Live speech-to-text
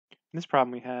In this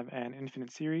problem, we have an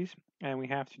infinite series, and we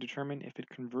have to determine if it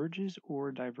converges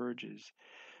or diverges.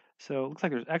 So it looks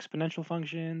like there's exponential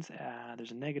functions,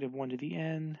 there's a negative 1 to the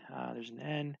n, there's an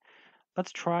n.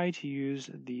 Let's try to use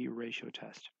the ratio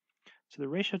test. So the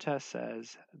ratio test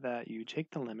says that you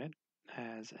take the limit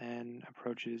as n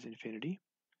approaches infinity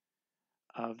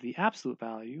of the absolute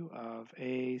value of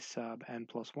a sub n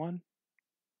plus 1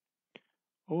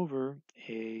 over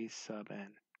a sub n.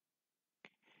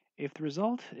 If the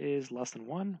result is less than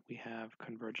 1, we have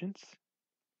convergence.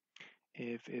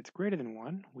 If it's greater than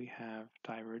 1, we have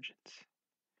divergence.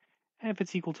 And if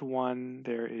it's equal to 1,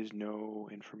 there is no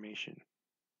information.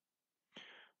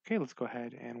 Okay, let's go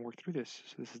ahead and work through this.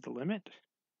 So this is the limit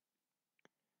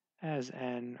as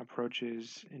n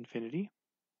approaches infinity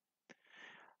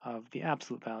of the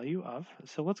absolute value of.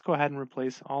 So let's go ahead and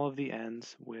replace all of the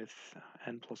n's with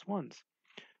n plus 1's.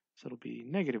 So it'll be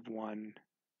negative 1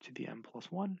 to the n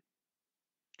plus 1,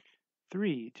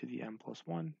 3 to the n plus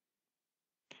 1.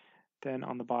 Then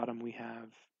on the bottom we have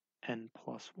n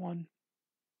plus 1.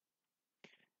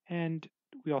 And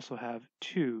we also have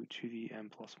 2 to the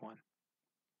n plus 1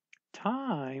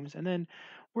 times, and then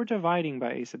we're dividing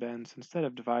by a sub n, so instead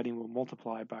of dividing, we'll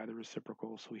multiply by the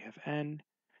reciprocal, so we have n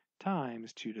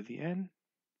times 2 to the n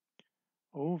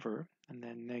over, and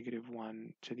then negative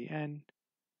 1 to the n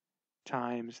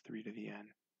times 3 to the n.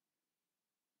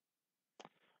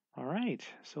 All right,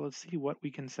 so let's see what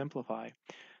we can simplify.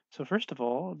 So first of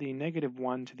all, the negative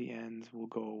 1 to the n's will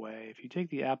go away. If you take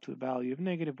the absolute value of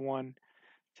negative 1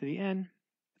 to the n,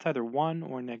 it's either 1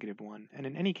 or negative 1. And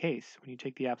in any case, when you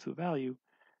take the absolute value,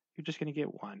 you're just going to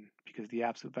get 1 because the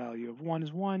absolute value of 1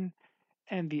 is 1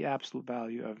 and the absolute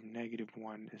value of negative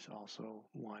 1 is also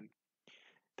 1.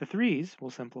 The 3's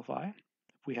will simplify.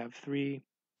 If we have 3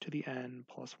 to the n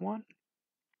plus 1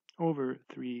 over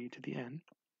 3 to the n,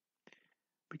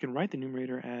 we can write the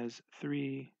numerator as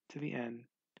 3 to the n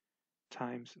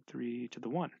times 3 to the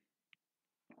 1.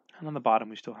 And on the bottom,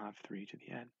 we still have 3 to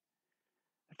the n.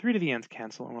 The 3 to the n's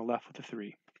cancel, and we're left with the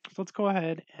 3. So let's go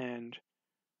ahead and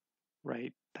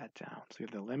write that down. So we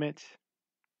have the limit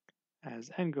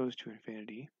as n goes to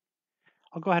infinity.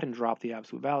 I'll go ahead and drop the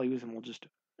absolute values, and we'll just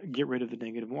get rid of the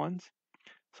negative 1's.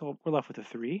 So we're left with a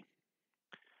 3.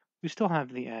 We still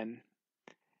have the n,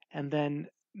 and then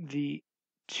the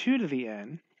 2 to the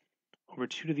n over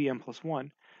 2 to the n plus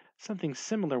 1, something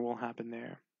similar will happen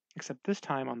there, except this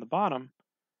time on the bottom,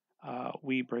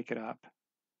 we break it up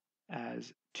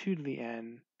as 2 to the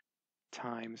n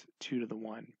times 2 to the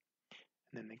 1. And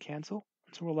then they cancel.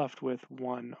 So we're left with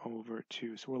 1 over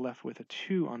 2. So we're left with a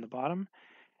 2 on the bottom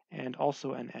and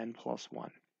also an n plus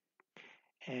 1.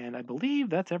 And I believe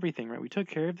that's everything, right? We took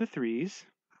care of the 3's.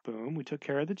 Boom. We took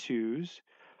care of the 2's.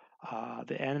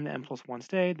 The n and the n plus 1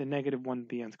 stay. The negative 1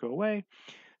 the n's go away.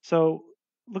 So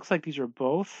looks like these are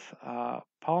both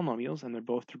polynomials, and they're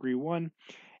both degree 1.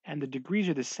 And the degrees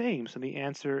are the same, so the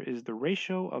answer is the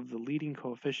ratio of the leading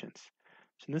coefficients.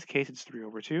 So in this case, it's 3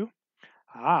 over 2.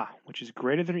 Which is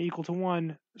greater than or equal to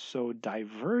 1, so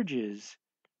diverges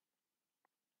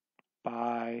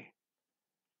by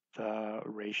the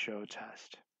ratio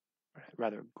test.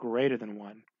 Rather, greater than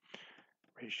 1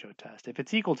 ratio test. If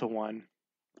it's equal to 1,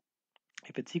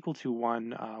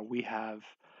 we have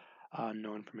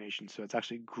no information. So it's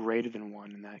actually greater than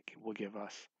 1, and that will give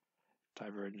us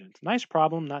divergence. Nice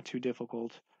problem, not too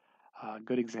difficult.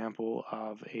 Good example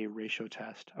of a ratio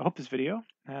test. I hope this video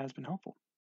has been helpful.